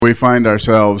We find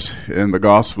ourselves in the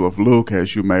Gospel of Luke,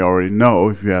 as you may already know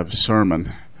if you have a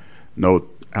sermon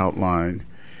note outline.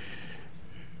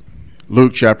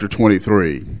 Luke chapter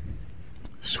 23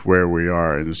 is where we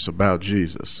are, and it's about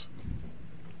Jesus.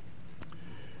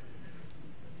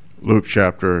 Luke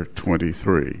chapter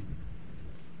 23.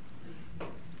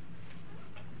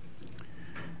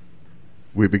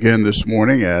 We begin this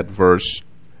morning at verse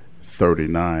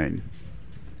 39.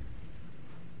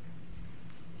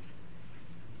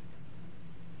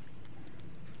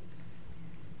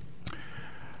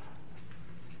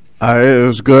 It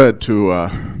was good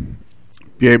to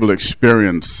be able to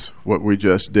experience what we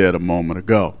just did a moment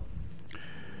ago.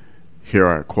 Hear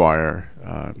our choir,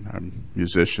 our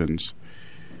musicians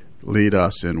lead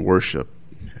us in worship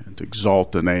and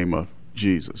exalt the name of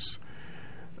Jesus.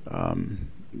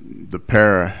 The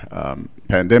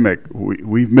pandemic,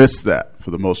 we've missed that for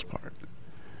the most part.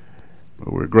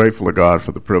 But we're grateful to God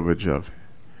for the privilege of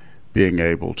being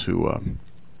able to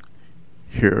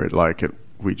hear it like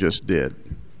we just did.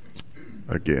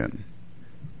 Again.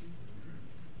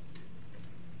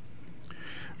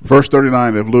 Verse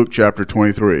 39 of Luke chapter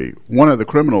 23. One of the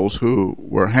criminals who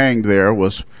were hanged there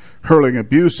was hurling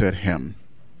abuse at him,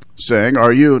 saying,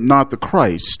 "Are you not the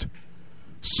Christ?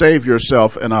 Save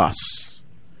yourself and us."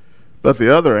 But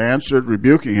the other answered,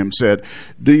 rebuking him, said,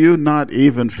 "Do you not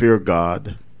even fear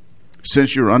God,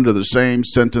 since you're under the same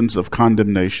sentence of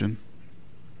condemnation?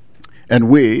 And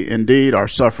we, indeed, are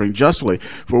suffering justly,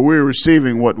 for we're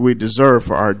receiving what we deserve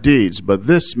for our deeds, but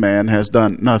this man has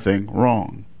done nothing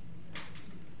wrong."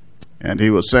 And he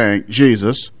was saying,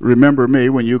 "Jesus, remember me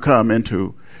when you come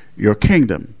into your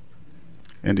kingdom."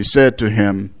 And he said to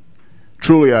him,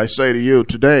 "Truly I say to you,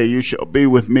 today you shall be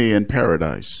with me in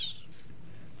paradise."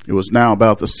 It was now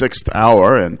about the 6th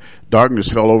hour, and darkness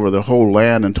fell over the whole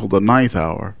land until the 9th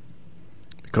hour,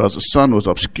 because the sun was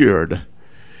obscured,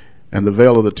 and the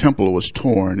veil of the temple was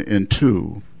torn in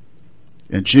two.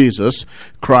 And Jesus,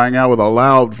 crying out with a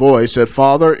loud voice, said,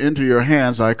 "Father, into your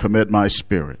hands I commit my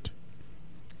spirit."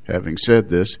 Having said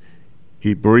this,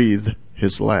 he breathed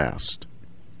his last.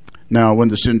 Now when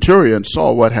the centurion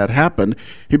saw what had happened,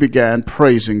 he began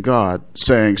praising God,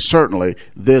 saying, "Certainly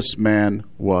this man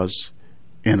was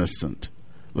innocent."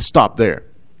 Let's stop there.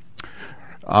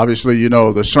 Obviously, you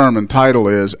know the sermon title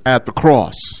is At the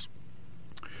Cross.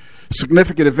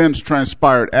 Significant events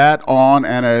transpired at, on,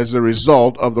 and as a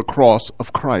result of the cross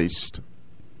of Christ.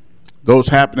 Those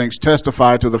happenings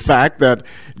testify to the fact that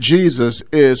Jesus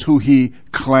is who he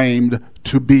claimed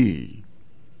to be.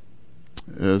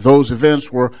 Those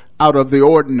events were out of the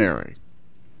ordinary.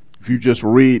 If you just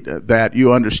read that,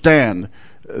 you understand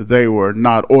they were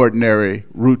not ordinary,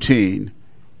 routine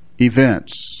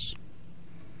events.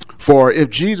 For if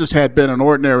Jesus had been an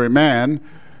ordinary man,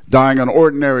 dying an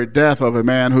ordinary death of a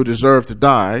man who deserved to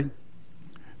die,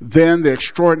 then the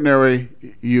extraordinary,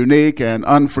 unique, and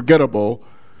unforgettable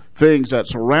things that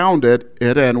surrounded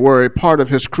it and were a part of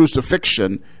his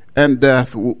crucifixion and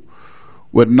death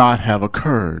would not have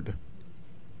occurred.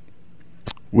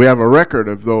 We have a record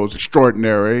of those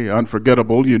extraordinary,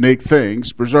 unforgettable, unique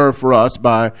things preserved for us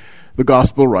by the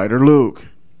gospel writer Luke.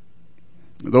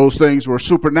 Those things were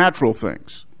supernatural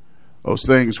things. Those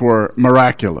things were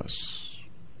miraculous.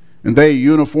 And they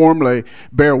uniformly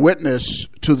bear witness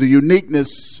to the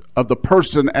uniqueness of the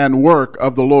person and work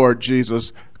of the Lord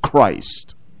Jesus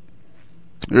Christ.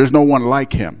 There's no one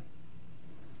like him.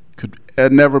 Could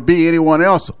never be anyone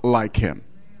else like him.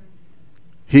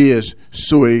 He is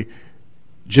sui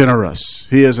generis.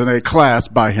 He is in a class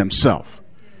by himself.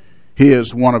 He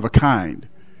is one of a kind.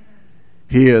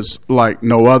 He is like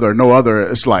no other. No other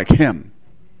is like him.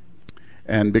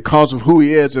 And because of who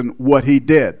he is and what he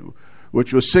did,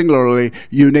 which was singularly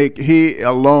unique, he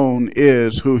alone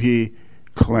is who he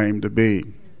claimed to be.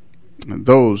 And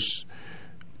those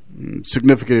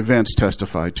significant events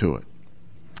testify to it.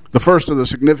 The first of the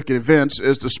significant events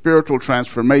is the spiritual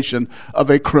transformation of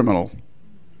a criminal.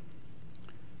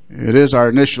 It is our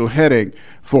initial heading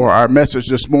for our message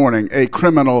this morning, a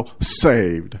criminal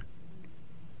saved.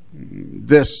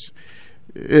 This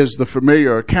is the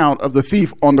familiar account of the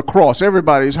thief on the cross.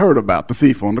 Everybody's heard about the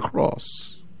thief on the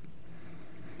cross.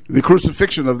 The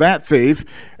crucifixion of that thief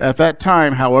at that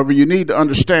time, however, you need to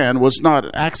understand, was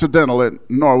not accidental,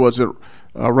 nor was it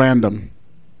random.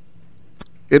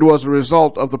 It was a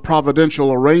result of the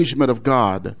providential arrangement of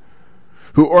God,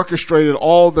 who orchestrated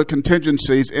all the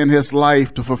contingencies in his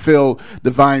life to fulfill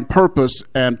divine purpose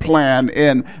and plan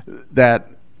in that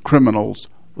criminal's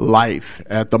life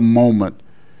at the moment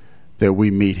that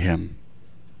we meet him.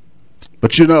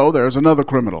 But you know, there's another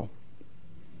criminal.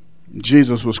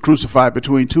 Jesus was crucified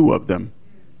between two of them.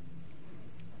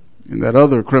 And that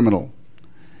other criminal,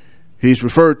 he's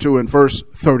referred to in verse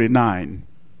 39.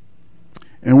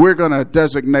 And we're going to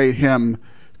designate him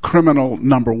criminal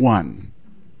number 1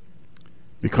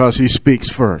 because he speaks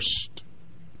first.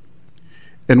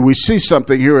 And we see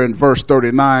something here in verse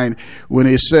 39 when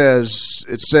it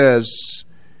says,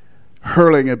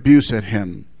 hurling abuse at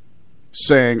him,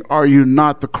 saying, "Are you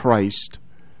not the Christ?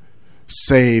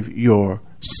 Save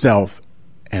yourself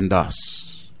and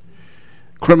us."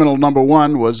 Criminal number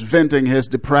 1 was venting his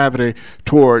depravity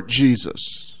toward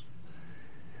Jesus.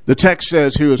 The text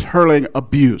says he was hurling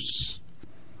abuse.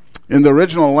 In the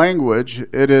original language,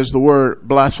 it is the word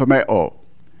blasphemeo.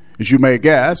 As you may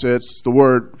guess, it's the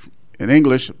word in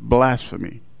English,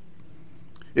 blasphemy.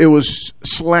 It was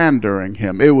slandering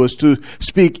him. It was to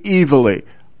speak evilly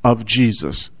of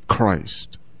Jesus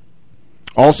Christ.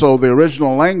 Also, the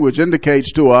original language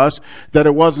indicates to us that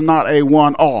it was not a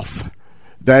one-off.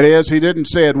 That is, he didn't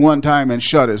say it one time and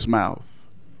shut his mouth.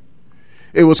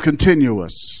 It was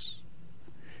continuous.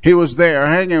 He was there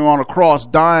hanging on a cross,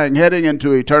 dying, heading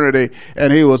into eternity,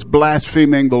 and he was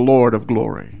blaspheming the Lord of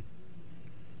glory.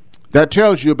 That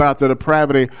tells you about the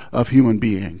depravity of human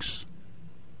beings.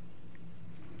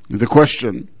 The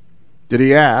question that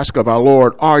he asked of our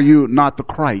Lord, "Are you not the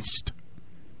Christ?"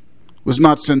 was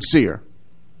not sincere.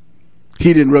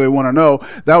 He didn't really want to know.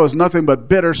 That was nothing but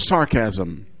bitter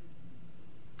sarcasm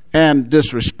and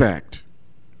disrespect.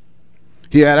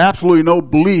 He had absolutely no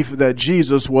belief that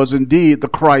Jesus was indeed the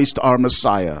Christ, our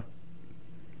Messiah.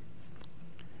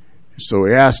 So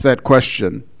he asked that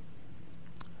question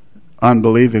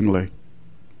unbelievingly.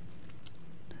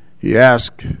 He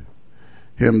asked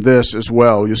him this as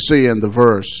well. You see in the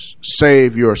verse,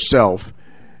 "Save yourself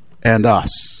and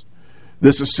us."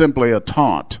 This is simply a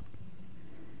taunt.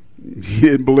 He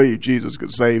didn't believe Jesus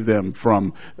could save them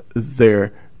from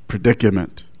their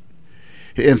predicament.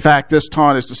 In fact, this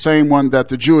taunt is the same one that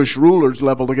the Jewish rulers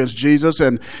leveled against Jesus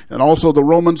and also the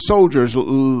Roman soldiers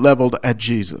leveled at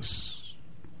Jesus.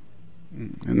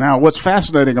 And now what's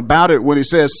fascinating about it when he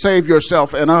says, "Save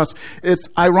yourself and us," it's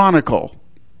ironical.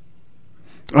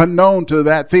 Unknown to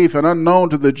that thief and unknown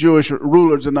to the Jewish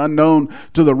rulers and unknown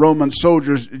to the Roman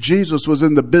soldiers, Jesus was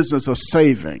in the business of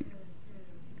saving.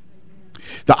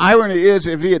 The irony is,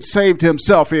 if he had saved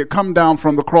himself, he had come down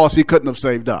from the cross, he couldn't have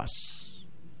saved us.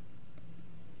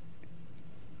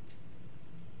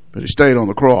 But he stayed on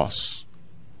the cross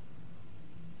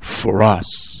for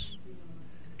us.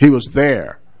 He was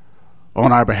there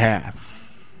on our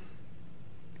behalf.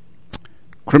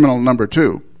 Criminal number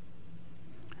 2,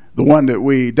 the one that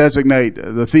we designate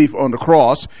the thief on the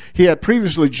cross, he had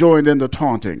previously joined in the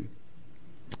taunting.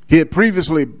 He had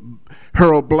previously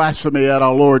hurled blasphemy at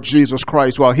our Lord Jesus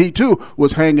Christ while he too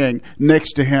was hanging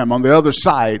next to him on the other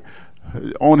side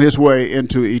on his way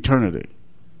into eternity.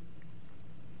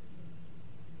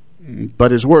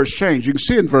 But his words changed. You can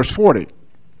see in verse 40.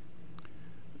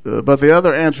 But the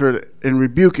other answered in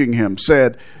rebuking him,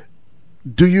 said,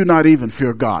 "Do you not even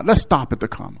fear God?" Let's stop at the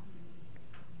comma.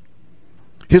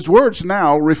 His words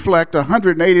now reflect a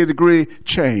 180-degree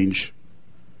change.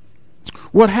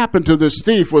 What happened to this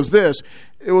thief was this.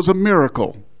 It was a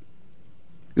miracle.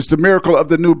 It's the miracle of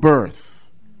the new birth.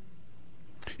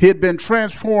 He had been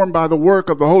transformed by the work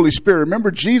of the Holy Spirit.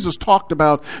 Remember, Jesus talked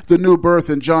about the new birth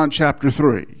in John chapter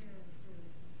 3.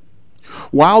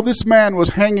 While this man was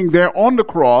hanging there on the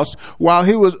cross, while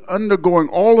he was undergoing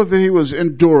all of that he was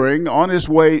enduring on his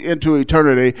way into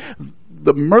eternity,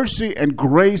 the mercy and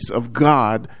grace of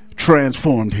God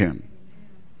transformed him.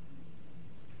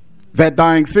 That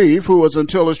dying thief, who was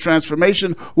until his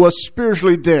transformation, was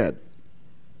spiritually dead.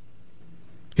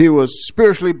 He was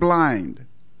spiritually blind.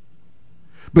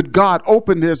 But God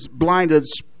opened his blinded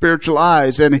spiritual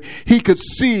eyes, and he could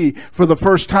see for the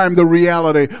first time the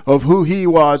reality of who he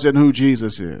was and who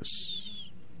Jesus is.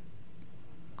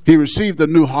 He received a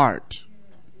new heart.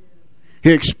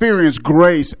 He experienced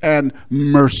grace and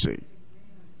mercy.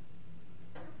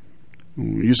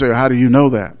 You say, how do you know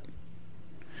that?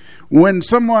 When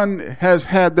someone has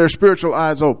had their spiritual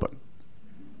eyes open,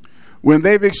 when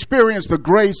they've experienced the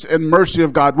grace and mercy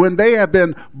of God, when they have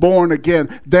been born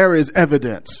again, there is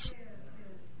evidence.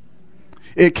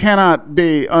 It cannot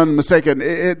be unmistaken.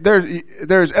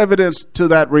 There's evidence to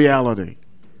that reality.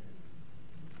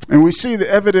 And we see the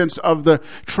evidence of the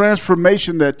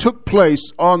transformation that took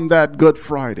place on that Good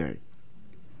Friday,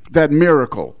 that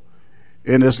miracle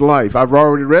in his life. I've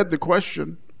already read the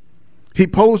question. He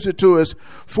posed it to his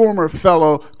former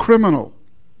fellow criminal.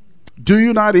 Do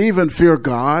you not even fear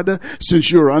God,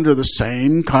 since you are under the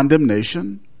same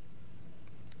condemnation?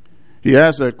 He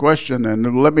asked that question,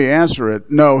 and let me answer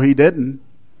it. No, he didn't.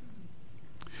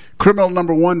 Criminal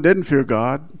number 1 didn't fear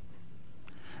God.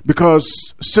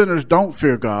 because sinners don't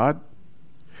fear God.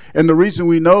 And the reason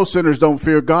we know sinners don't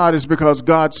fear God is because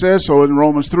God says so in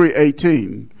Romans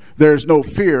 3:18. There is no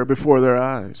fear before their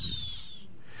eyes.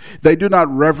 They do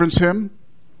not reverence him.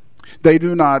 They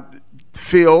do not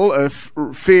feel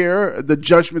fear the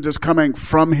judgment is coming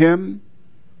from him.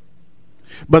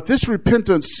 But this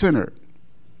repentant sinner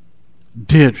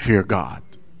did fear God.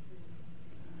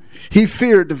 He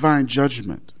feared divine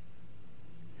judgment.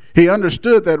 He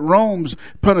understood that Rome's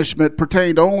punishment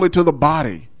pertained only to the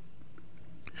body,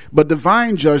 but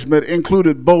divine judgment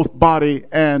included both body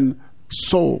and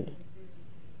soul.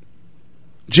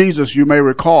 Jesus, you may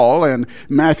recall, in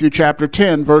Matthew chapter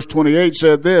 10, verse 28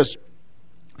 said this,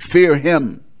 "Fear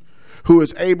him who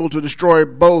is able to destroy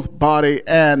both body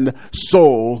and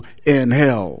soul in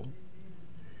hell."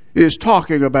 He is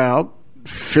talking about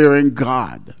fearing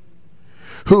God,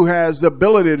 who has the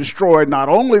ability to destroy not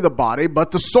only the body, but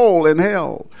the soul in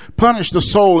hell. Punish the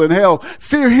soul in hell.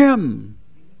 Fear him.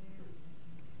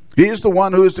 He is the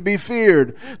one who is to be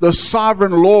feared, the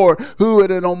sovereign Lord who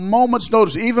at a moment's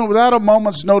notice, even without a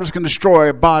moment's notice, can destroy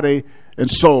a body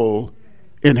and soul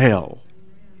in hell.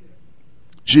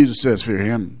 Jesus says, fear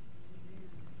him.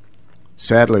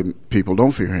 Sadly, people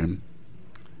don't fear him.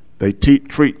 They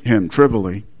treat him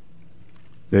trivially.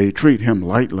 They treat him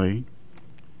lightly.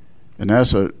 And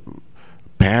that's a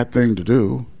bad thing to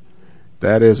do.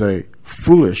 That is a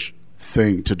foolish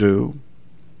thing to do.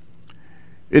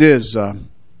 It is a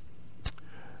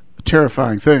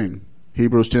terrifying thing,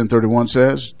 Hebrews 10:31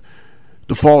 says,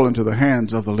 to fall into the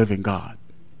hands of the living God.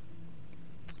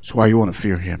 That's why you want to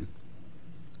fear him.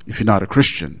 If you're not a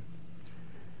Christian,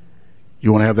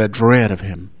 you want to have that dread of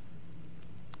him.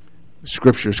 The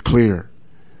scripture is clear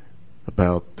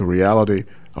about the reality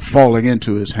of falling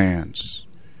into his hands.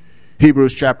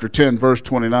 Hebrews chapter 10 verse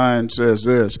 29 says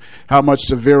this, "How much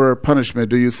severer punishment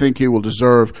do you think he will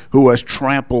deserve who has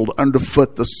trampled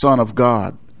underfoot the Son of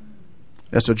God?"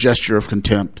 That's a gesture of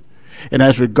contempt. "And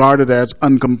has regarded as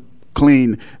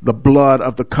unclean the blood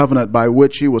of the covenant by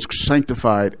which he was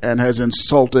sanctified, and has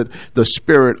insulted the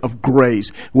Spirit of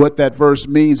grace." What that verse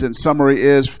means in summary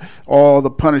is all the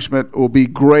punishment will be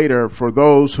greater for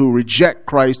those who reject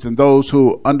Christ and those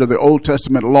who under the Old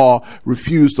Testament law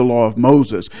refuse the law of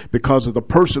Moses. Because of the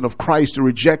person of Christ, to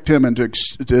reject him and to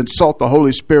insult the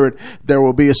Holy Spirit, there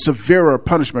will be a severer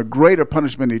punishment, greater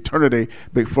punishment in eternity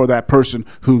for that person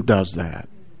who does that.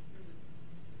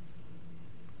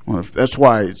 Well, that's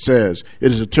why it says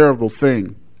it is a terrible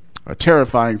thing, a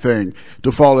terrifying thing,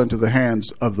 to fall into the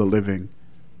hands of the living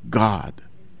God.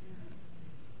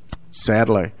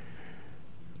 Sadly,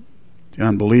 the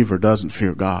unbeliever doesn't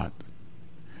fear God.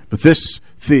 But this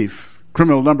thief,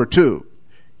 criminal number 2,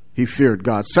 he feared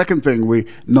God. Second thing we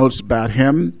notice about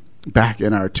him, back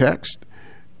in our text,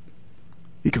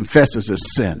 he confesses his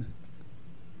sin.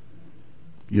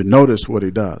 You notice what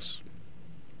he does.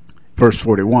 Verse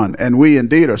 41, "And we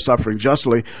indeed are suffering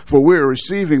justly, for we are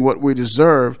receiving what we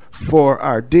deserve for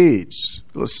our deeds."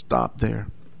 Let's stop there.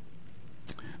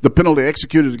 The penalty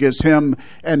executed against him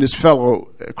and his fellow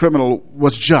criminal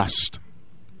was just.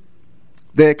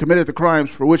 They had committed the crimes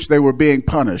for which they were being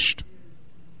punished.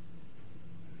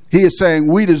 He is saying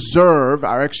we deserve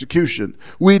our execution.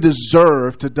 We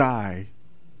deserve to die.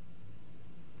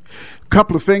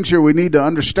 Couple of things here we need to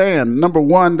understand. Number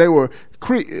one, they were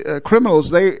criminals.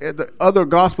 The other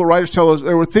gospel writers tell us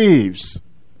they were thieves.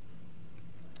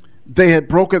 They had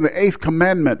broken the 8th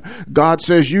commandment. God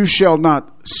says, "You shall not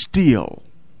steal."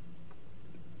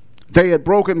 They had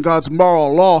broken God's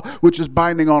moral law, which is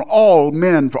binding on all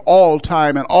men for all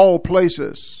time and all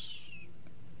places.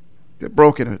 They had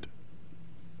broken it.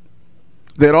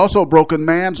 They had also broken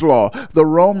man's law, the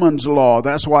Romans' law.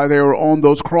 That's why they were on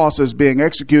those crosses being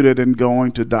executed and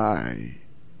going to die.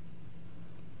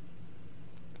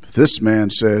 This man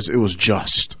says it was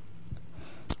just.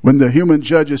 When the human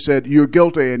judges said, "You're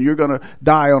guilty and you're going to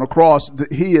die on a cross,"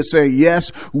 he is saying,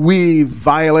 yes, we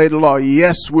violated the law.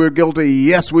 Yes, we're guilty.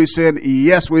 Yes, we sinned.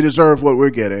 Yes, we deserve what we're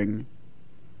getting.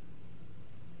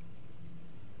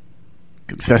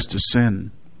 Confessed his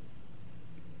sin.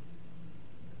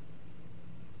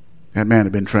 That man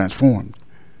had been transformed.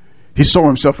 He saw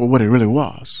himself for what he really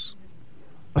was,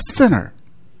 a sinner.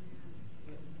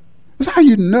 That's how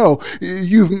you know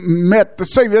you've met the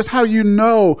Savior. That's how you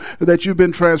know that you've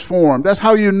been transformed. That's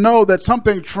how you know that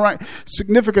something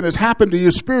significant has happened to you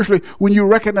spiritually, when you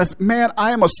recognize, man,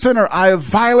 I am a sinner. I have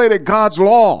violated God's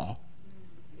law.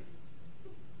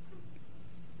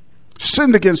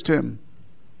 Sinned against him.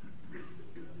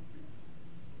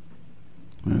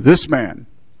 This man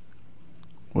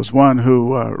was one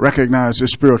who recognized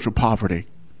his spiritual poverty.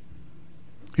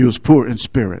 He was poor in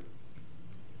spirit.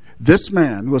 This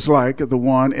man was like the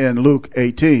one in Luke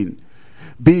 18.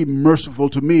 Be merciful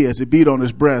to me, as he beat on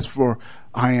his breast, for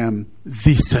I am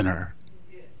the sinner.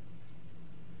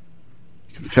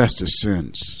 He confessed his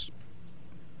sins.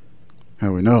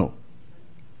 How we know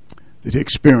that he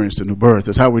experienced a new birth.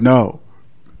 That's how we know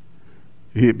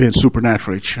he had been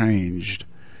supernaturally changed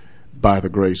by the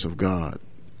grace of God.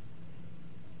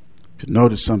 To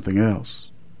notice something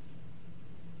else.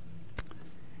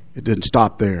 It didn't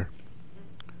stop there.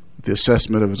 The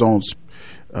assessment of his own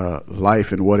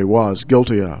life and what he was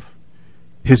guilty of.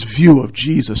 His view of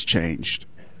Jesus changed.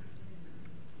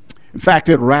 In fact,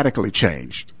 it radically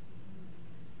changed.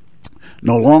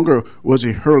 No longer was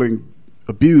he hurling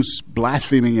abuse,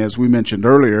 blaspheming, as we mentioned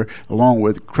earlier, along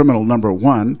with criminal number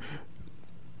one.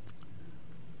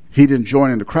 He didn't join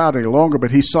in the crowd any longer,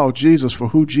 but he saw Jesus for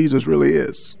who Jesus really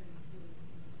is.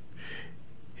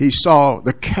 He saw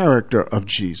the character of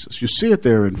Jesus. You see it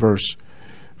there in verse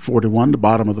 41, the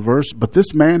bottom of the verse. But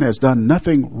this man has done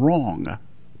nothing wrong.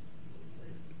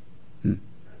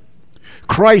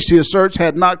 Christ, he asserts,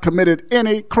 had not committed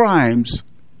any crimes.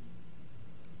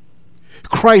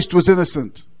 Christ was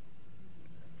innocent.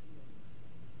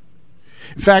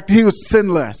 In fact, he was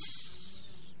sinless.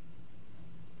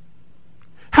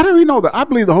 How do we know that? I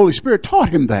believe the Holy Spirit taught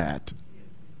him that.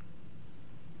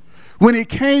 When he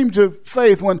came to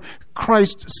faith, when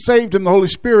Christ saved him, the Holy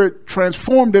Spirit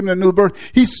transformed him in a new birth.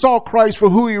 He saw Christ for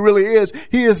who he really is.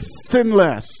 He is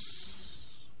sinless.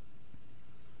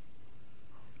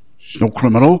 He's no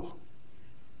criminal.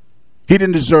 He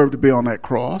didn't deserve to be on that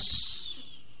cross.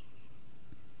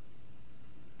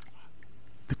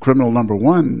 The criminal number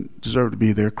one deserved to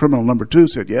be there. Criminal number two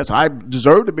said, yes, I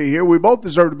deserve to be here. We both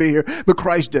deserve to be here. But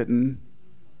Christ didn't.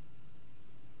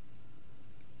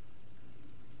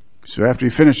 So after he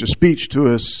finished a speech to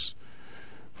his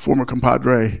former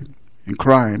compadre in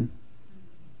crime,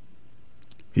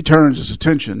 he turns his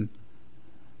attention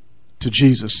to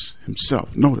Jesus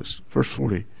himself. Notice, verse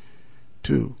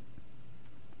 42.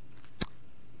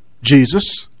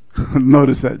 Jesus.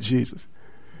 Notice that Jesus.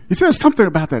 He says something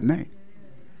about that name.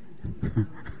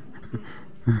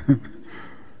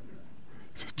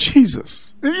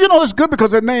 Jesus. You know, it's good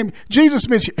because that name, Jesus,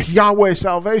 means Yahweh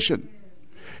salvation.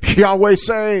 Yahweh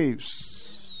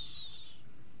saves.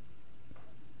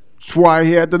 That's why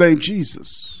he had the name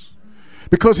Jesus.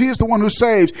 Because he is the one who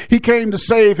saves. He came to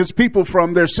save his people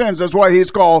from their sins. That's why he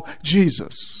is called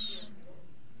Jesus.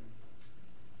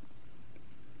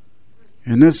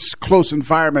 In this close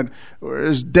environment where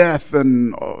there's death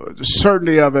and the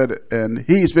certainty of it, and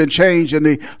he's been changed, and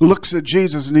he looks at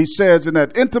Jesus and he says in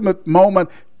that intimate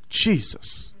moment,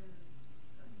 Jesus.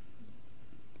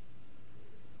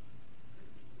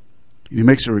 He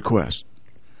makes a request.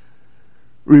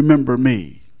 Remember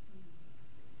me.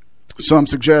 Some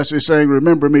suggest he's saying,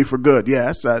 remember me for good.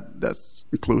 Yes, that's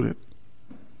included.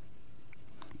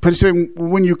 But he's saying,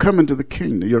 when you come into the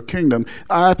kingdom, your kingdom,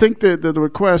 I think that the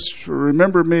request for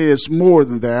remember me is more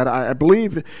than that. I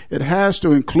believe it has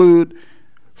to include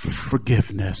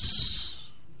forgiveness.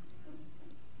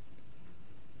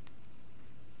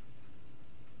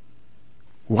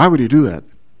 Why would he do that?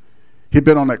 He'd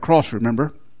been on that cross,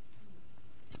 remember?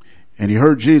 And he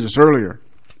heard Jesus earlier.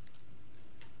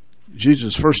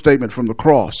 Jesus' first statement from the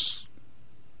cross.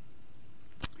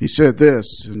 He said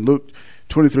this in Luke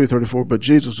 23:34, but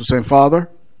Jesus was saying, Father,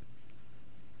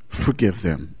 forgive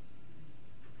them,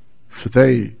 for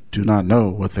they do not know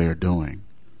what they are doing.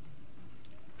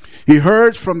 He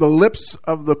heard from the lips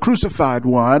of the crucified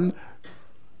one,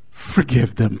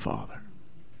 forgive them, Father.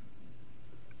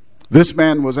 This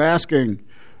man was asking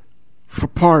for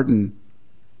pardon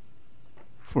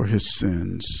for his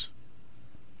sins.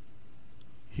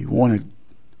 He wanted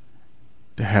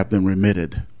to have them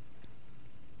remitted.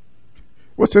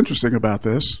 What's interesting about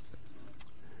this,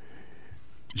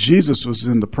 Jesus was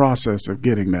in the process of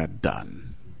getting that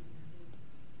done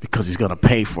because he's going to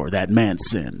pay for that man's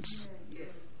sins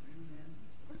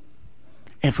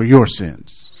and for your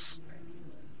sins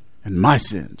and my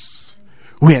sins.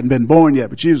 We hadn't been born yet,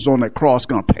 but Jesus on that cross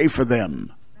going to pay for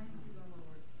them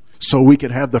so we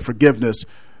could have the forgiveness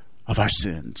of our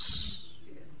sins.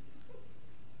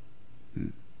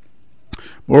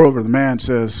 Moreover, the man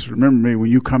says, remember me when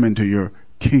you come into your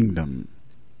kingdom.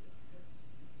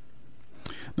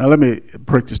 Now let me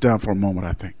break this down for a moment,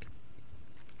 I think.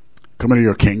 Come into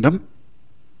your kingdom.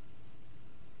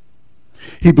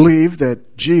 He believed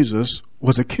that Jesus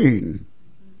was a king.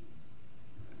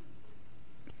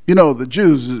 You know, the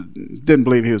Jews didn't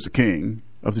believe he was the king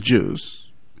of the Jews.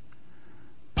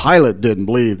 Pilate didn't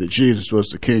believe that Jesus was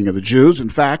the king of the Jews. In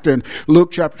fact, in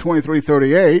Luke chapter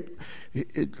 23:38,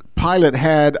 Pilate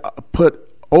had put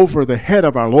over the head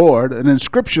of our Lord an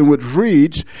inscription which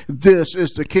reads, "This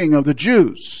is the King of the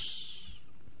Jews."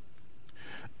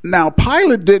 Now,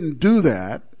 Pilate didn't do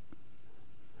that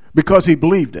because he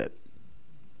believed it.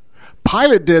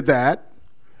 Pilate did that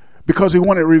because he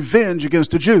wanted revenge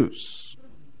against the Jews.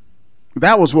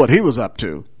 That was what he was up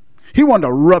to. He wanted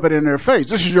to rub it in their face.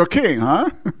 This is your king, huh?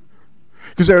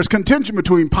 Because there was contention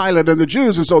between Pilate and the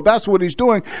Jews, and so that's what he's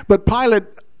doing. But Pilate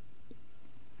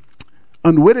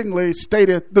unwittingly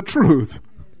stated the truth.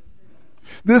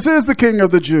 This is the King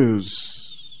of the Jews.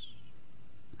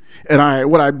 And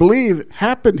what I believe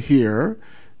happened here,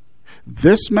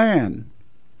 this man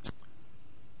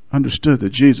understood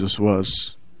that Jesus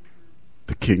was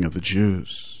the King of the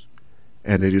Jews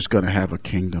and that he was going to have a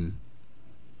kingdom.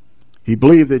 He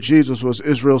believed that Jesus was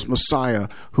Israel's Messiah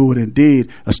who would indeed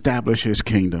establish his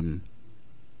kingdom,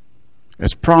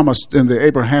 as promised in the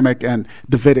Abrahamic and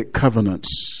Davidic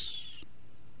covenants.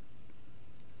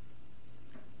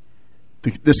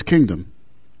 This kingdom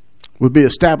would be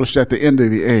established at the end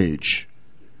of the age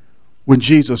when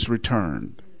Jesus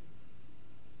returned.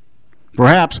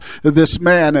 Perhaps this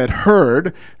man had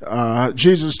heard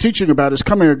Jesus teaching about his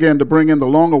coming again to bring in the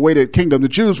long-awaited kingdom. The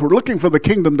Jews were looking for the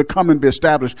kingdom to come and be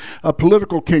established, a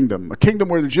political kingdom, a kingdom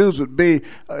where the Jews would be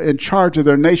in charge of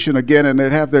their nation again, and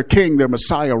they'd have their king, their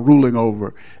Messiah, ruling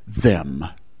over them.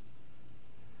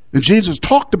 And Jesus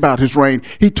talked about his reign.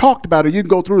 He talked about it. You can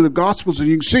go through the Gospels and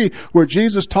you can see where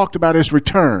Jesus talked about his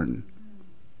return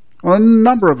on a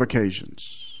number of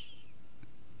occasions.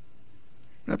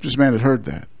 Perhaps this man had heard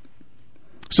that.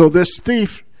 So this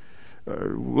thief,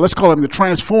 let's call him the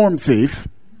transformed thief,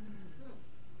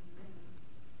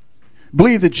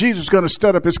 believed that Jesus was going to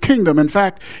set up his kingdom. In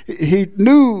fact, he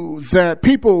knew that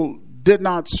people did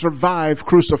not survive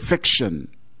crucifixion.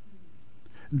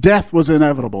 Death was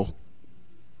inevitable.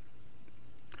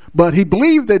 But he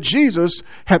believed that Jesus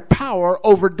had power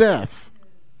over death.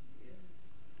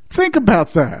 Think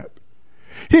about that.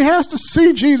 He has to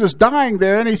see Jesus dying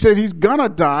there, and he says he's going to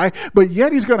die, but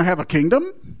yet he's going to have a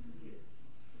kingdom.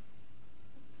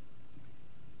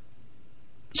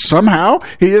 Somehow,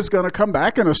 he is going to come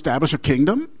back and establish a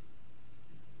kingdom.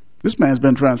 This man's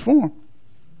been transformed.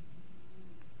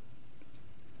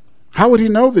 How would he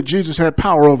know that Jesus had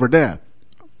power over death?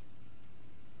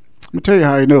 Let me tell you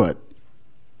how he knew it.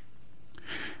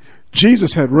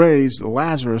 Jesus had raised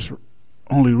Lazarus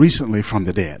only recently from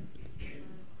the dead.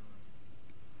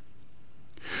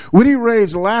 When he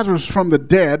raised Lazarus from the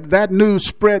dead, that news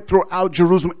spread throughout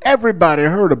Jerusalem. Everybody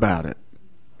heard about it.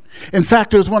 In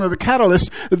fact, it was one of the catalysts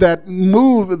that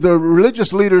moved the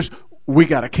religious leaders, we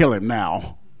got to kill him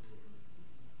now.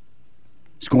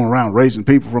 He's going around raising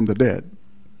people from the dead.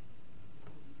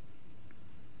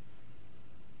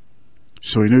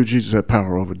 So he knew Jesus had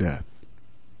power over death.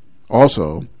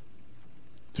 Also,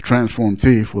 the transformed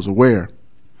thief was aware,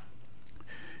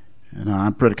 and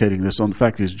I'm predicating this on the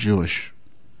fact that he's Jewish,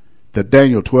 that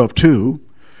Daniel 12:2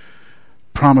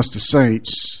 promised the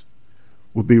saints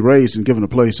would be raised and given a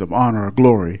place of honor or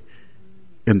glory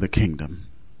in the kingdom.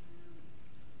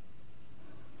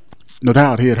 No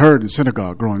doubt he had heard in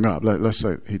synagogue growing up. Let's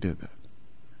say he did that.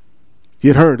 He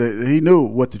had heard, he knew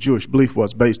what the Jewish belief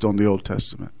was based on the Old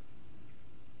Testament.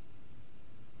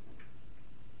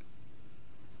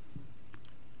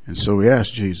 And so he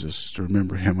asked Jesus to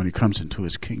remember him when he comes into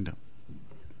his kingdom.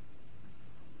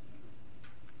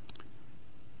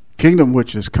 Kingdom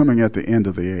which is coming at the end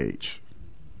of the age.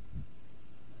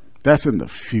 That's in the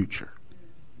future.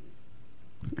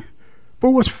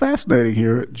 But what's fascinating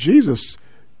here, Jesus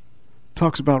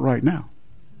talks about right now.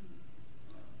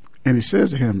 And he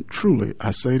says to him, truly, I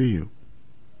say to you,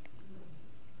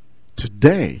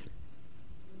 today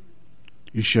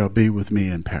you shall be with me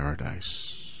in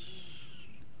paradise.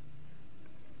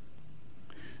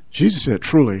 Jesus said,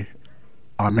 truly,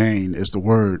 amen is the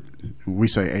word. We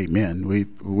say amen.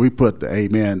 We put the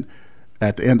amen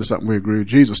at the end of something we agree with.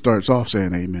 Jesus starts off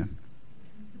saying amen.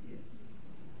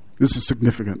 This is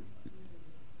significant.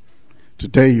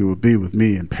 Today you will be with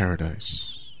me in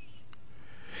paradise.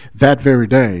 That very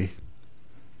day,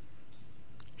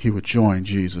 he would join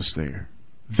Jesus there.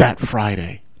 That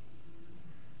Friday.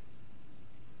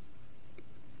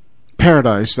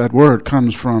 Paradise, that word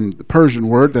comes from the Persian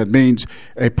word that means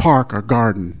a park or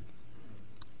garden.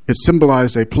 It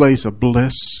symbolized a place of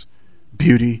bliss,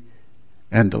 beauty,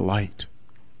 and delight.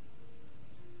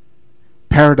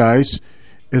 Paradise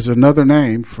is another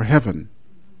name for heaven,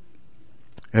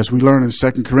 as we learn in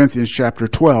 2 Corinthians chapter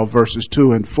 12, verses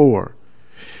 2 and 4.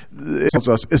 It tells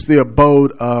us it's the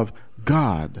abode of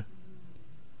God.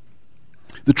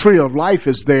 The tree of life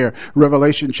is there.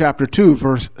 Revelation chapter 2,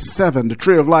 verse 7. The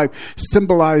tree of life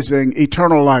symbolizing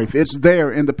eternal life. It's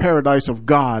there in the paradise of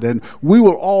God. And we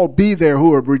will all be there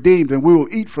who are redeemed, and we will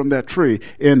eat from that tree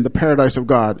in the paradise of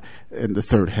God in the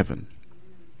third heaven.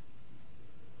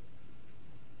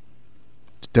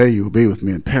 Today you will be with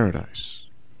me in paradise.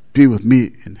 Be with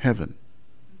me in heaven.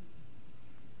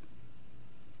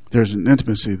 There's an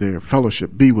intimacy there,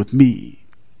 fellowship. Be with me.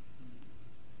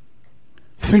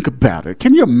 Think about it.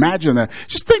 Can you imagine that?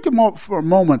 Just think for a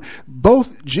moment.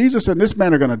 Both Jesus and this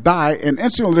man are going to die, and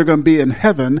instantly they're going to be in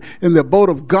heaven, in the abode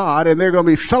of God, and they're going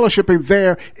to be fellowshipping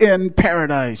there in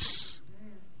paradise.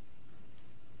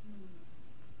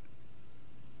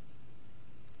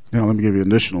 Now, let me give you an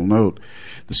additional note.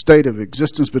 The state of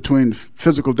existence between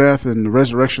physical death and the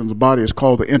resurrection of the body is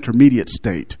called the intermediate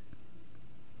state.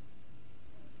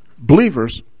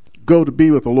 Believers go to be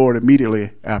with the Lord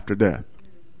immediately after death.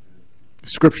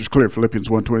 Scripture's clear, Philippians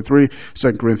 1:23,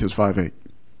 2 Corinthians 5:8.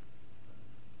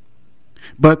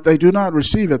 But they do not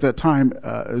receive at that time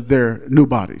their new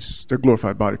bodies, their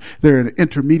glorified body. They're in an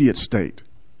intermediate state.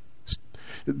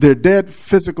 They're dead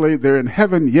physically, they're in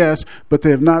heaven, yes, but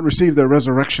they have not received their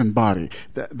resurrection body.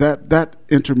 That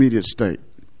intermediate state.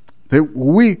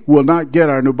 We will not get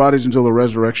our new bodies until the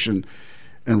resurrection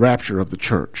and rapture of the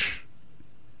church.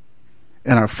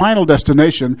 And our final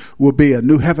destination will be a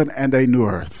new heaven and a new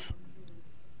earth.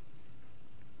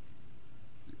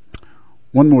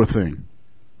 One more thing.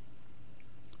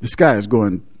 This guy is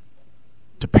going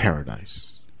to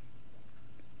paradise.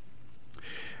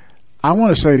 I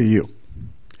want to say to you,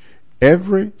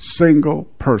 every single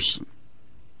person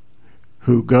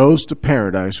who goes to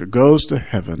paradise or goes to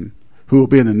heaven, who will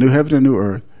be in the new heaven and new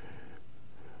earth,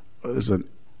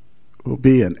 will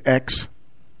be an ex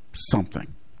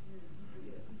something.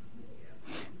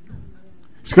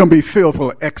 It's going to be filled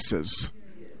full of X's.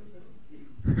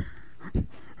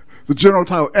 The general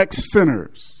title,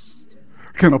 ex-sinners,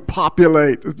 going to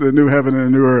populate the new heaven and the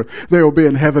new earth. They will be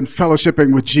in heaven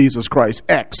fellowshipping with Jesus Christ.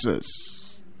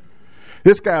 X's.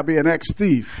 This guy will be an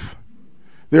ex-thief.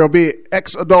 There will be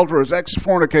ex-adulterers,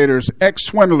 ex-fornicators,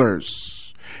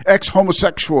 ex-swindlers,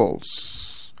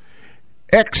 ex-homosexuals,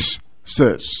 X's.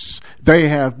 They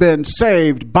have been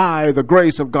saved by the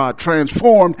grace of God,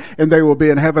 transformed, and they will be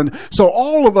in heaven. So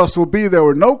all of us will be there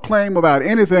with no claim about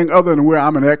anything other than where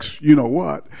I'm an ex, you know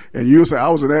what. And you say, I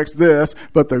was an ex this,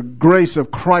 but the grace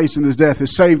of Christ in his death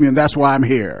has saved me, and that's why I'm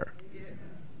here.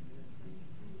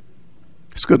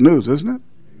 It's good news, isn't it?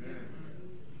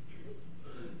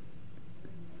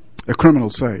 A criminal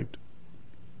saved.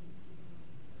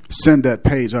 Send that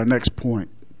page, our next point.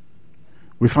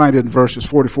 We find it in verses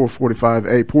 44, 45,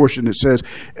 a portion that says,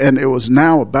 and it was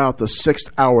now about the 6th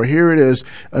hour. Here it is,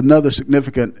 another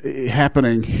significant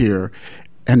happening here.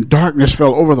 And darkness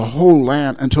fell over the whole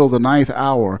land until the 9th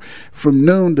hour, from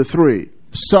noon to 3.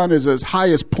 The sun is at its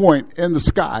highest point in the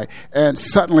sky, and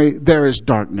suddenly there is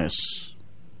darkness.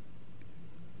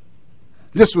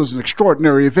 This was an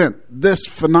extraordinary event. This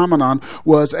phenomenon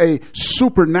was a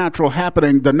supernatural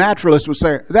happening. The naturalists would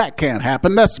say, that can't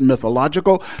happen. That's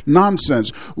mythological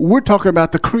nonsense. We're talking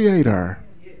about the Creator.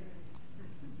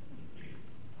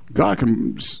 God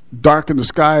can darken the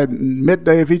sky at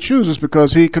midday if he chooses,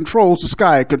 because he controls the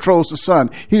sky, controls the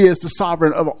sun. He is the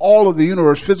sovereign of all of the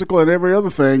universe, physical and every other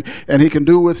thing, and he can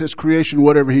do with his creation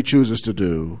whatever he chooses to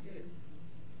do.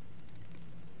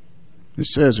 It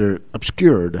says they're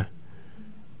obscured.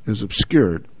 Is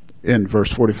obscured in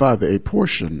verse 45, the A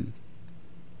portion.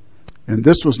 And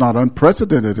this was not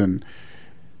unprecedented in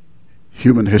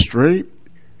human history.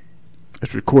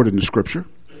 It's recorded in the scripture.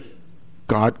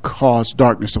 God caused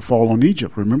darkness to fall on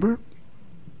Egypt, remember?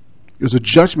 It was a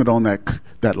judgment on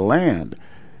that land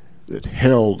that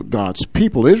held God's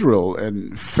people, Israel,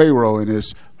 and Pharaoh in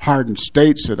his hardened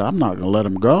state said, I'm not going to let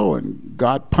them go. And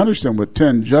God punished them with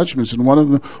 10 judgments, and one of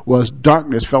them was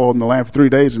darkness fell on the land for 3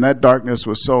 days, and that darkness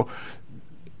was so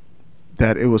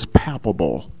that it was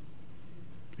palpable.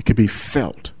 It could be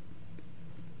felt.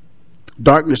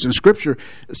 Darkness in Scripture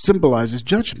symbolizes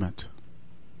judgment.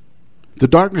 The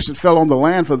darkness that fell on the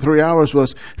land for 3 hours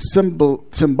was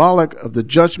symbolic of the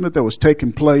judgment that was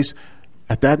taking place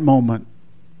at that moment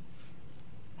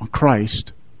on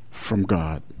Christ from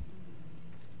God.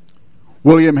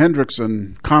 William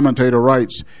Hendrickson, commentator,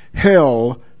 writes,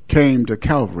 hell came to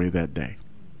Calvary that day.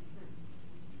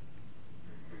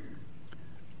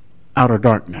 Outer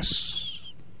darkness.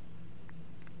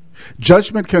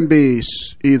 Judgment can be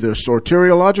either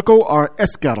soteriological or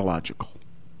eschatological.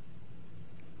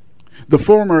 The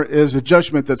former is a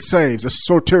judgment that saves, a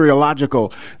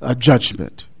soteriological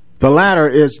judgment. The latter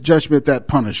is judgment that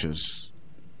punishes.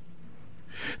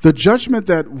 The judgment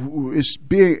that is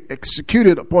being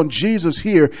executed upon Jesus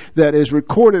here, that is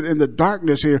recorded in the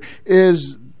darkness here,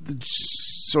 is the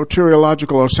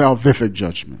soteriological or salvific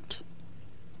judgment.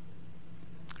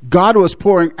 God was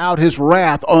pouring out his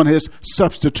wrath on his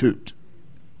substitute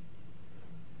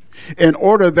in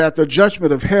order that the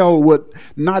judgment of hell would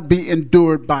not be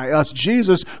endured by us.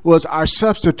 Jesus was our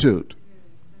substitute.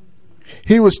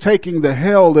 He was taking the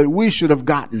hell that we should have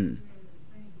gotten,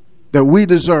 that we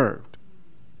deserved.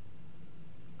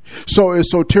 So in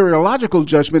soteriological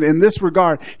judgment, in this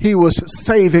regard, he was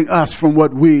saving us from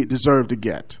what we deserve to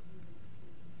get.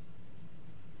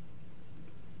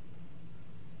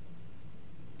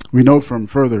 We know from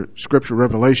further scripture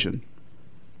revelation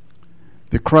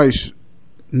that Christ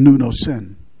knew no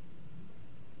sin,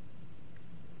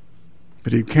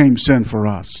 but he became sin for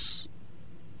us.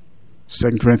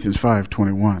 2 Corinthians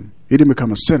 5:21. He didn't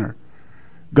become a sinner.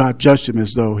 God judged him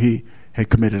as though he had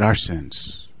committed our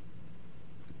sins.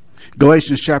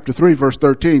 Galatians chapter 3 verse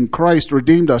 13, Christ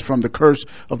redeemed us from the curse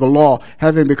of the law,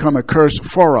 having become a curse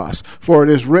for us. For it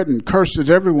is written, cursed is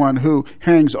everyone who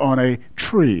hangs on a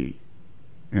tree.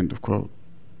 End of quote.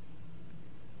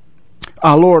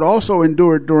 Our Lord also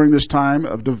endured during this time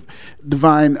of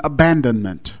divine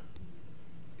abandonment,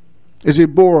 as he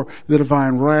bore the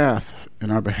divine wrath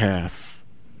in our behalf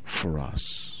for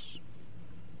us.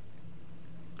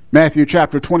 Matthew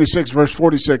chapter 26 verse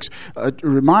 46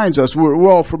 reminds us, we're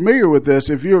all familiar with this.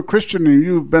 If you're a Christian and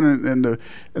you've been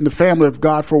in the family of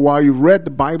God for a while, you've read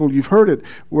the Bible, you've heard it,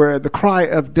 where the cry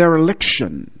of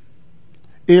dereliction,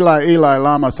 Eli, Eli,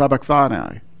 lama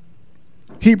sabachthani.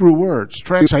 Hebrew words,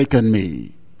 forsaken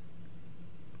me.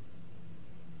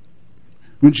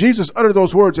 When Jesus uttered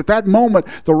those words, at that moment,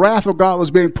 the wrath of God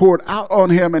was being poured out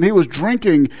on him, and he was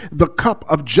drinking the cup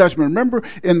of judgment. Remember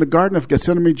in the Garden of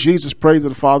Gethsemane, Jesus prayed to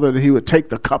the Father that he would take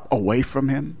the cup away from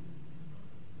him.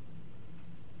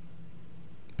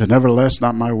 But nevertheless,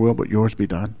 not my will, but yours be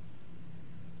done.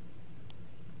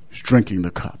 He's drinking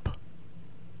the cup.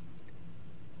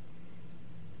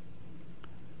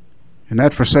 In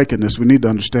that forsakenness, we need to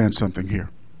understand something here.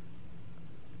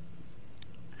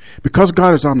 Because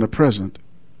God is omnipresent,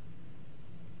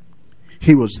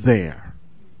 he was there.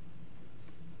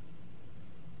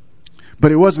 But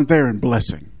he wasn't there in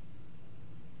blessing,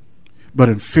 but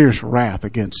in fierce wrath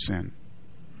against sin.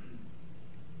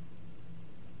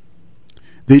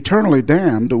 The eternally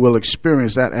damned will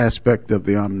experience that aspect of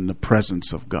the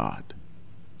omnipresence of God.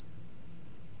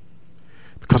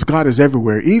 Because God is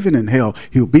everywhere, even in hell,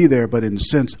 he'll be there, but in the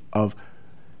sense of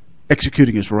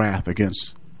executing his wrath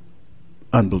against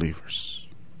unbelievers.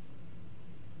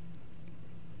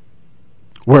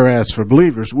 Whereas for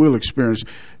believers, we'll experience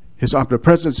his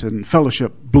omnipresence and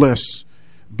fellowship, bliss,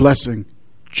 blessing,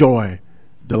 joy,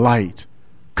 delight,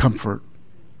 comfort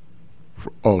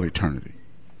for all eternity.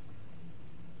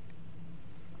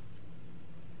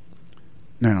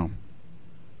 Now,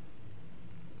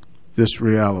 this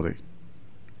reality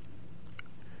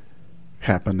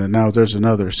happened, and now there's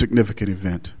another significant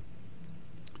event.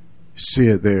 See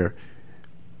it there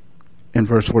in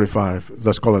verse 45.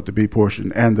 Let's call it the B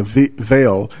portion. And the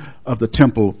veil of the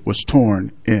temple was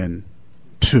torn in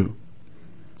two.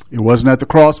 It wasn't at the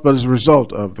cross, but as a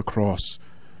result of the cross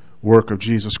work of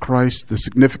Jesus Christ, the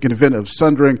significant event of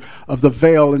sundering of the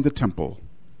veil in the temple.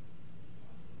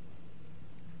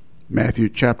 Matthew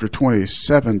chapter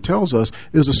 27 tells us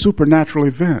it was a supernatural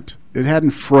event. It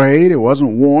hadn't frayed, it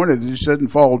wasn't worn, it just didn't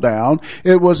fall down.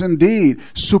 It was indeed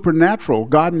supernatural.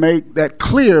 God made that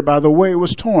clear by the way it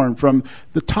was torn from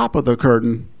the top of the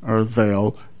curtain or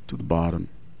veil to the bottom.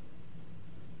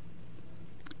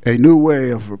 A new way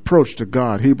of approach to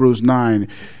God, Hebrews 9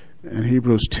 and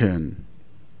Hebrews 10.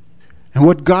 And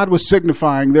what God was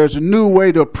signifying, there's a new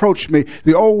way to approach me.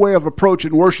 The old way of approach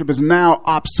and worship is now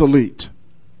obsolete.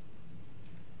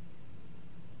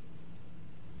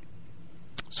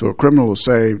 So a criminal is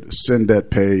saved, sin debt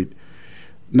paid.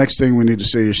 Next thing we need to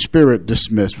see is spirit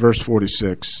dismissed. Verse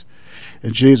 46.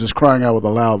 And Jesus, crying out with a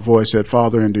loud voice, said,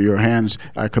 Father, into your hands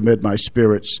I commit my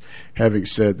spirits. Having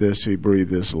said this, he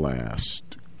breathed his last.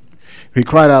 He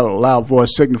cried out with a loud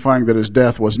voice, signifying that his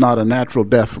death was not a natural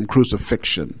death from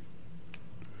crucifixion.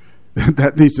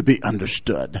 That needs to be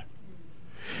understood.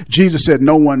 Jesus said,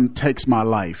 no one takes my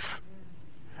life.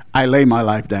 I lay my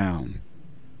life down.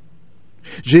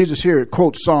 Jesus here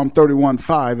quotes Psalm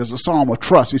 31:5 as a psalm of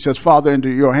trust. He says, Father, into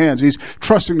your hands. He's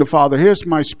trusting the Father. Here's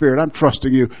my spirit. I'm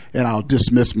trusting you, and I'll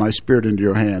dismiss my spirit into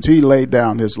your hands. He laid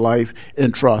down his life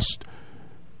in trust,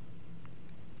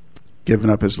 giving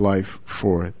up his life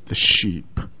for the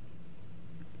sheep.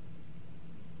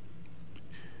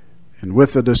 And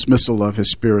with the dismissal of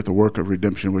his spirit, the work of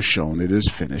redemption was shown. It is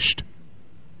finished.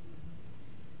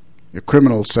 A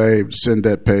criminal saved, sin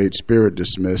debt paid, spirit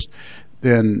dismissed.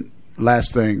 Then,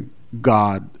 last thing,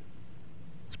 God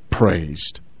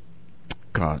praised.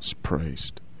 God's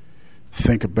praised.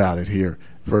 Think about it here.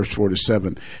 Verse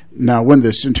 47. Now, when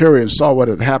the centurion saw what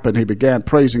had happened, he began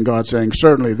praising God, saying,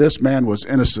 certainly this man was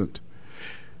innocent.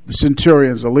 The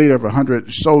centurion is a leader of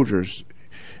 100 soldiers.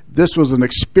 This was an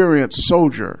experienced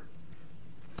soldier.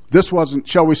 This wasn't,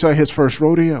 shall we say, his first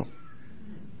rodeo.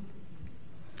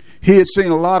 He had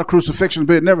seen a lot of crucifixions,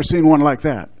 but he had never seen one like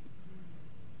that.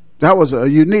 That was a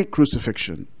unique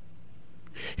crucifixion.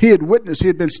 He had witnessed, he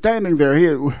had been standing there, he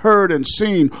had heard and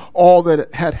seen all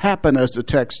that had happened, as the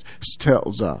text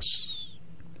tells us.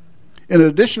 In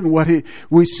addition, what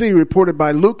we see reported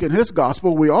by Luke in his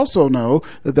gospel, we also know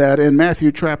that in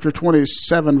Matthew chapter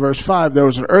 27, verse 5, there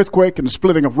was an earthquake and a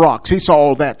splitting of rocks. He saw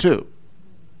all that too.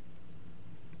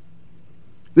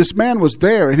 This man was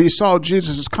there and he saw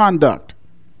Jesus' conduct,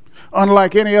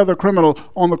 unlike any other criminal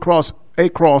on the cross, a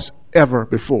cross ever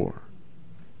before.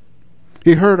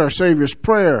 He heard our Savior's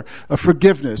prayer of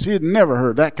forgiveness. He had never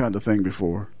heard that kind of thing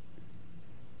before.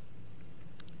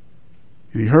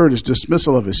 And he heard his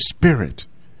dismissal of his spirit.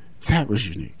 That was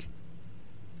unique.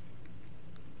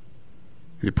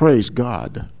 He praised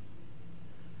God.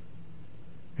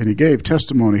 And he gave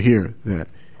testimony here that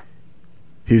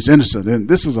he's innocent. And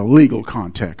this is a legal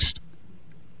context.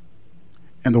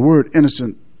 And the word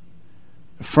innocent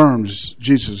affirms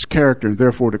Jesus' character and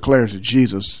therefore declares that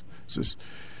Jesus'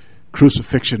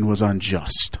 crucifixion was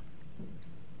unjust.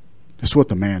 That's what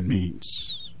the man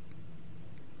means.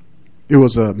 It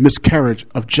was a miscarriage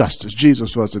of justice.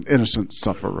 Jesus was an innocent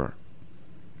sufferer.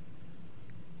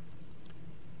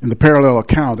 In the parallel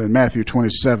account in Matthew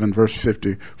 27, verse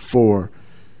 54,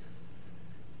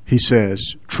 he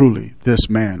says, truly, this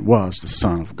man was the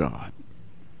Son of God.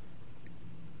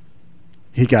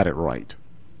 He got it right.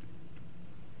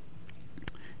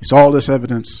 He saw all this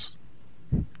evidence.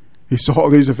 He saw all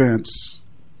these events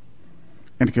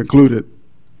and concluded,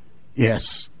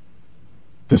 yes,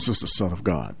 this was the Son of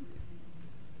God.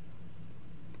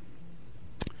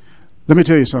 Let me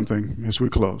tell you something as we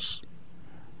close.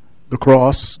 The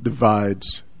cross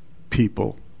divides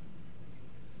people,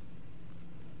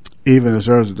 even as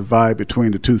there is a divide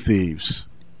between the two thieves.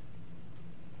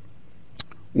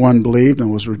 One believed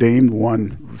and was redeemed.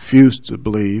 One refused to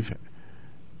believe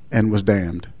and was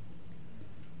damned.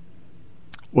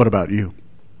 What about you?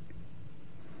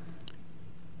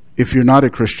 If you're not a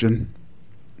Christian,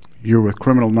 you're with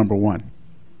criminal number one.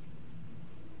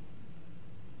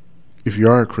 If you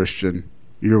are a Christian,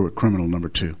 you're with criminal number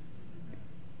two.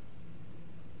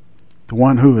 The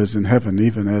one who is in heaven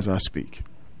even as I speak.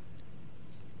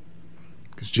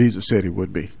 Because Jesus said he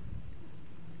would be.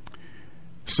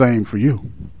 Same for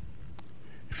you.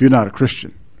 If you're not a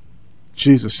Christian,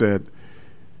 Jesus said,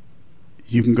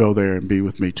 you can go there and be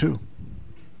with me too.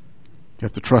 You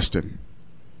have to trust him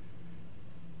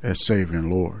as Savior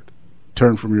and Lord.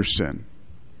 Turn from your sin.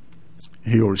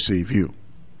 He'll receive you,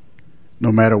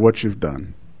 no matter what you've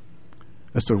done.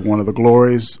 That's one of the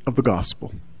glories of the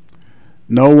gospel.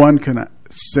 No one can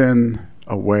sin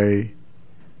away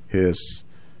his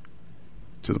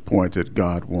to the point that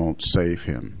God won't save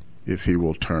him if he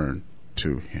will turn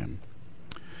to him.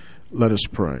 Let us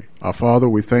pray. Our Father,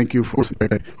 we thank you for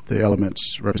the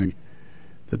elements representing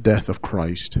the death of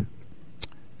Christ.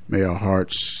 May our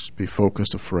hearts be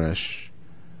focused afresh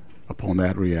upon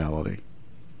that reality.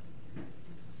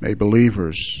 May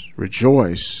believers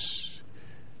rejoice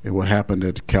in what happened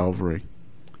at Calvary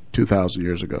 2,000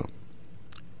 years ago.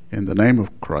 In the name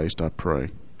of Christ, I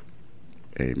pray.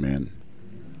 Amen.